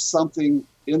experience something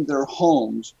in their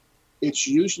homes, it's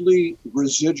usually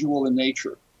residual in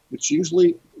nature. It's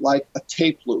usually like a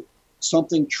tape loop,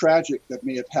 something tragic that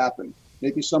may have happened.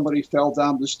 Maybe somebody fell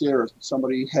down the stairs.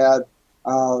 Somebody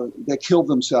they killed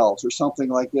themselves or something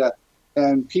like that.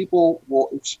 And people will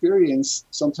experience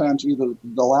sometimes either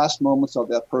the last moments of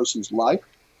that person's life,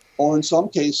 or in some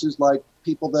cases, like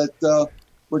people that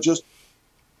were just,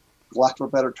 for lack of a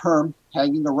better term,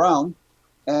 hanging around.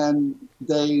 And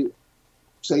they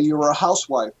say you were a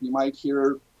housewife. You might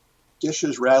hear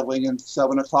dishes rattling at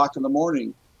 7 o'clock in the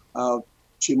morning.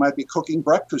 She might be cooking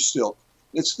breakfast still.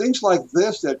 It's things like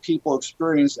this that people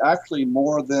experience actually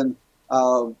more than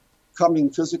coming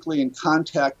physically in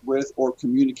contact with or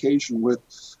communication with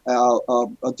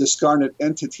a discarnate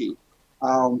entity.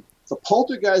 The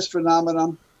poltergeist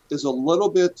phenomenon is a little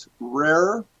bit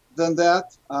rarer than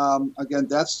that. Again,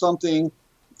 that's something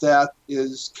that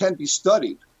can be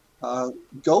studied.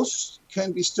 Ghosts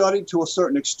can be studied to a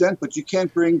certain extent, but you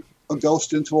can't bring a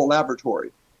ghost into a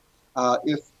laboratory.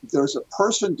 If there's a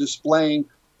person displaying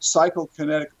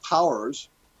psychokinetic powers,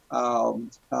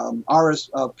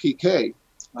 RSPK,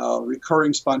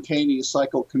 recurring spontaneous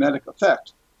psychokinetic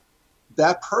effect,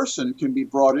 that person can be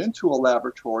brought into a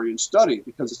laboratory and studied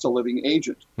because it's a living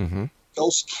agent. Mm-hmm.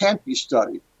 Ghosts can't be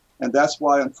studied. And that's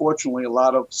why, unfortunately, a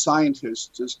lot of scientists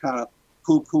just kind of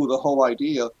poo-poo the whole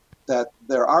idea that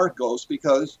there are ghosts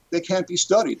because they can't be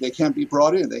studied. They can't be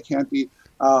brought in. They can't be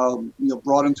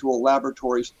brought into a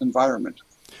laboratory environment.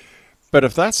 But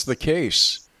if that's the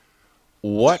case,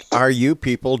 what are you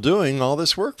people doing all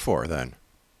this work for then?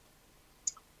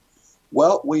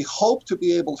 Well, we hope to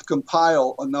be able to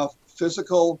compile enough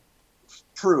physical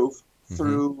proof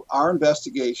through our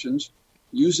investigations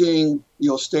using,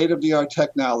 state-of-the-art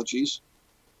technologies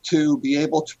to be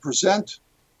able to present,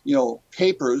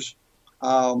 papers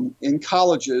in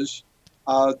colleges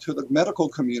to the medical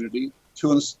community,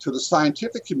 to the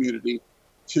scientific community,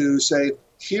 to say,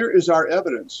 here is our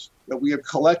evidence that we have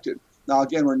collected. Now,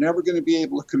 again, we're never going to be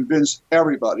able to convince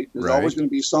everybody. There's always going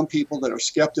to be some people that are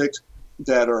skeptics,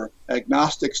 that are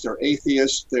agnostics, they're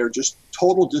atheists, they're just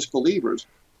total disbelievers.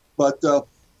 But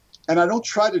and I don't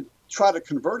try to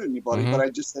convert anybody, but I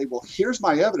just say, well, here's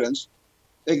my evidence,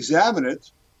 examine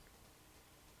it,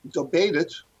 debate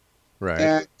it,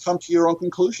 and come to your own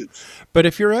conclusions. But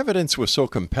if your evidence was so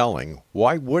compelling,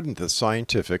 why wouldn't the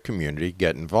scientific community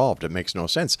get involved? It makes no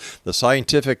sense. The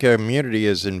scientific community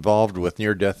is involved with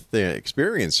near-death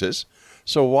experiences,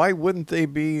 so why wouldn't they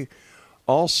be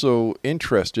also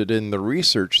interested in the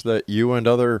research that you and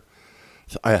other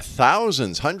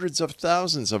thousands, hundreds of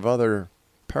thousands of other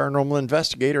paranormal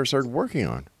investigators are working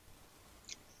on?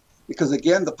 Because,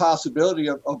 again, the possibility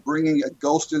of bringing a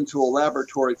ghost into a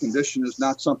laboratory condition is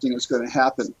not something that's going to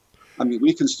happen. I mean,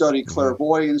 we can study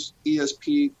clairvoyance,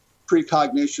 ESP,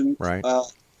 precognition,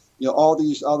 all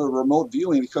these other remote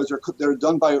viewing because they're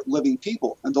done by living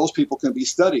people, and those people can be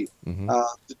studied.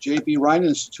 The J.B. Rhine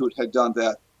Institute had done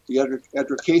that. The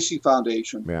Edgar Cayce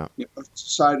Foundation,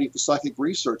 Society for Psychic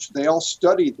Research, they all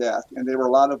studied that, and there were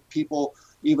a lot of people,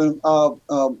 even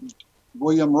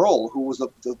William Roll, who was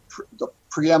the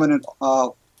preeminent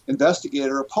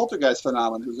investigator of poltergeist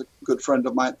phenomenon, who's a good friend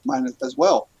of mine as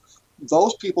well.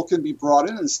 Those people can be brought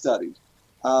in and studied,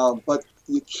 but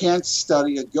you can't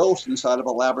study a ghost inside of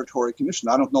a laboratory condition.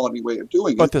 I don't know any way of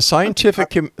doing it. But the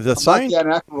scientific, I'm not Dan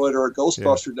Aykroyd or a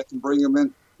Ghostbuster that can bring them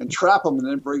in and trap them and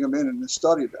then bring them in and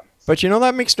study them. But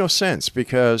that makes no sense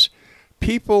because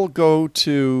people go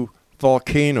to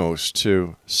volcanoes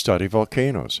to study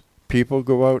volcanoes. People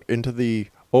go out into the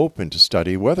open to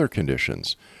study weather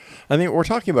conditions. I mean, we're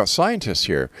talking about scientists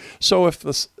here. So if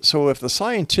the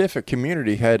scientific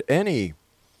community had any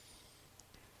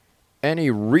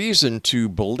reason to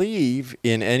believe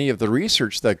in any of the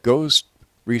research that ghost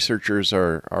researchers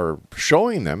are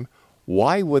showing them,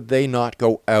 why would they not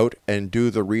go out and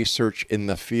do the research in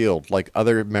the field like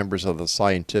other members of the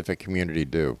scientific community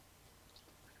do?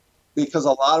 because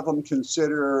a lot of them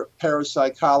consider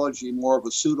parapsychology more of a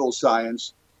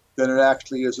pseudoscience than it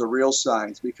actually is a real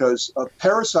science, because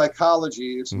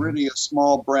parapsychology is really a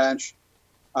small branch.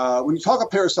 When you talk of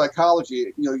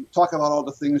parapsychology, you talk about all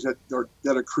the things that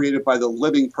are created by the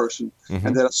living person,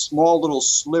 and that a small little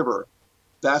sliver,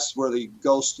 that's where the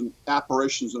ghosts and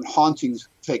apparitions and hauntings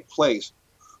take place.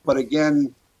 But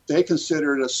again, they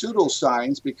consider it a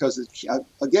pseudoscience because, it's,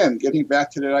 again, getting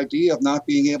back to that idea of not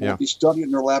being able to be studied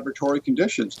in their laboratory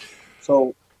conditions.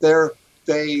 So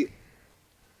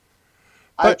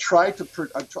I've tried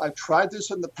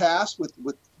this in the past with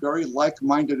very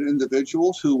like-minded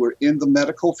individuals who were in the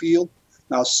medical field.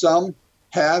 Now, some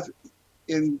have,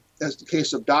 as the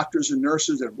case of doctors and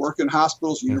nurses that work in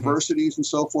hospitals, universities, and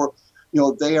so forth,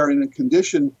 they are in a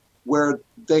condition where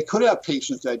they could have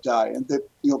patients that die, and that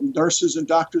nurses and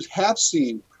doctors have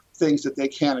seen things that they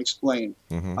can't explain,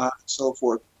 and so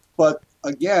forth. But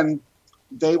again,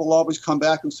 they will always come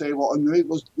back and say, well, maybe it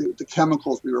was the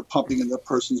chemicals we were pumping in the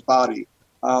person's body.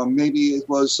 Maybe it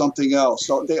was something else.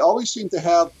 So they always seem to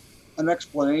have an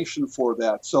explanation for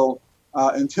that. So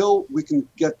until we can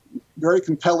get very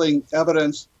compelling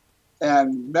evidence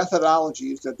and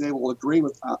methodologies that they will agree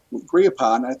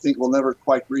upon, I think we'll never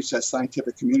quite reach that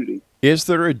scientific community. Is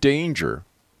there a danger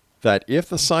that if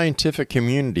the scientific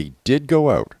community did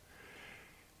go out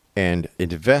and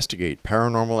investigate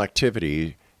paranormal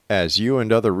activity, as you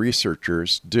and other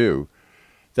researchers do,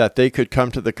 that they could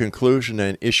come to the conclusion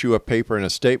and issue a paper and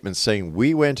a statement saying,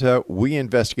 we went out, we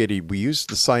investigated, we used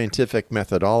the scientific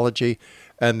methodology,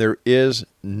 and there is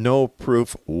no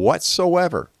proof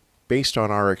whatsoever, based on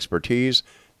our expertise,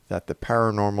 that the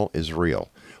paranormal is real?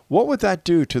 What would that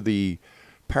do to the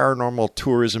paranormal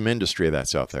tourism industry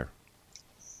that's out there?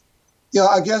 Yeah,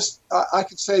 I guess I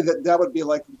could say that would be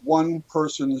like one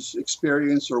person's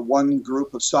experience or one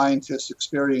group of scientists'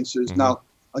 experiences. Now,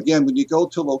 again, when you go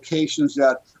to locations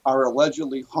that are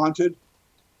allegedly haunted,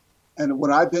 and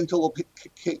when I've been to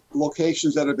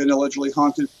locations that have been allegedly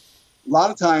haunted, a lot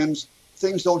of times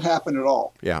things don't happen at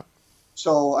all. Yeah.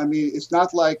 So, I mean, it's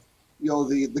not like,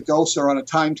 the ghosts are on a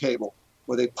timetable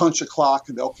where they punch a clock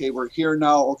and, okay, we're here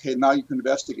now. Okay, now you can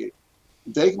investigate.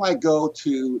 They might go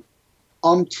to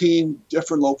umpteen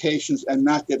different locations and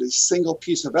not get a single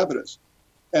piece of evidence.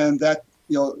 And that,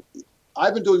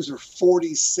 I've been doing this for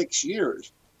 46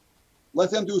 years. Let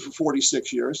them do it for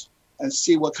 46 years and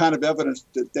see what kind of evidence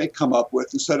that they come up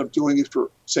with instead of doing it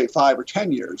for, say, 5 or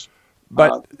 10 years.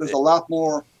 But there's a lot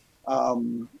more, I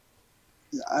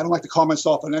don't like to call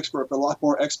myself an expert, but a lot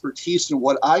more expertise in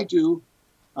what I do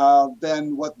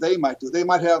than what they might do. They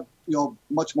might have,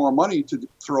 much more money to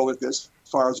throw at this as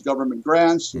far as government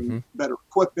grants and better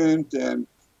equipment and,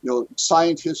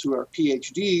 scientists who are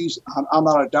PhDs. I'm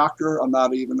not a doctor. I'm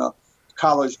not even a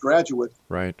college graduate.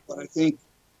 Right. But I think,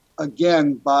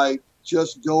 again, by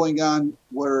just going on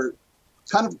where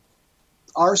kind of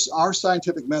our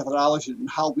scientific methodology and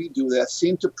how we do that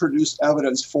seem to produce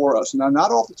evidence for us. Now,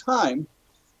 not all the time.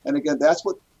 And again, that's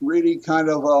what really kind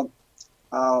of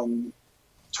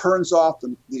turns off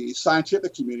the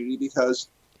scientific community, because,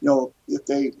 if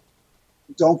they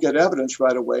don't get evidence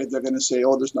right away, they're going to say,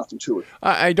 oh, there's nothing to it.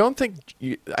 I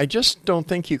just don't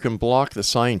think you can block the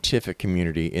scientific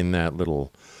community in that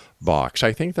little box.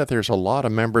 I think that there's a lot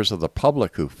of members of the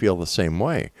public who feel the same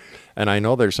way. And I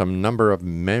know there's a number of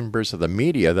members of the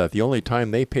media that the only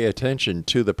time they pay attention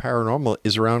to the paranormal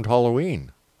is around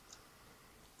Halloween.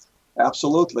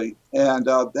 Absolutely. And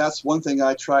that's one thing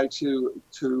I try to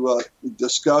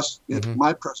discuss in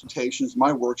my presentations,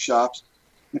 my workshops.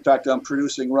 In fact, I'm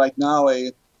producing right now a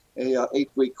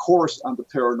 8-week course on the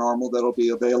paranormal that'll be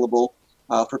available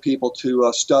for people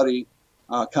to study,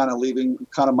 kind of leaving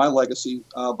kind of my legacy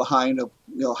behind of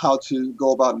how to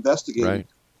go about investigating.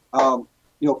 Right.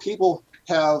 People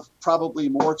have probably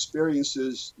more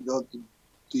experiences, the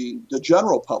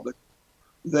general public,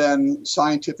 than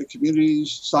scientific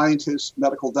communities, scientists,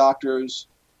 medical doctors,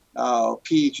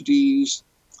 PhDs,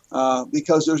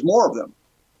 because there's more of them.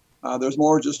 There's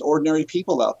more just ordinary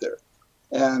people out there.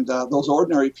 And those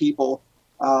ordinary people,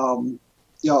 they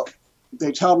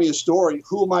tell me a story.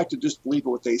 Who am I to just believe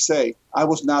what they say? I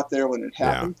was not there when it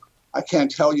happened. Yeah. I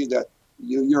can't tell you that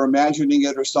you're imagining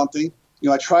it or something.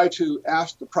 I try to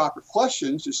ask the proper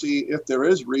questions to see if there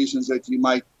is reasons that you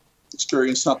might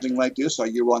experience something like this. Are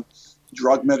you on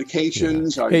drug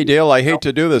medications? Yeah. Hey, Dale, I hate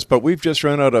to do this, but we've just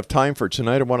run out of time for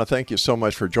tonight. I want to thank you so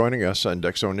much for joining us on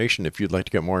X-Zone Nation. If you'd like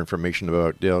to get more information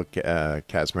about Dale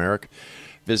KACZMAREK,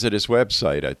 visit his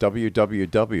website at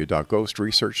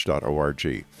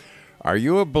www.ghostresearch.org. Are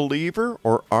you a believer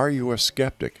or are you a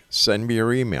skeptic? Send me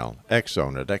your email,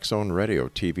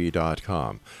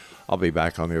 xzone@xzoneradiotv.com. I'll be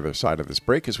back on the other side of this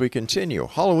break as we continue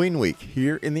Halloween week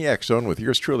here in the X Zone with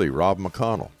yours truly, Rob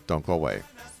McConnell. Don't go away.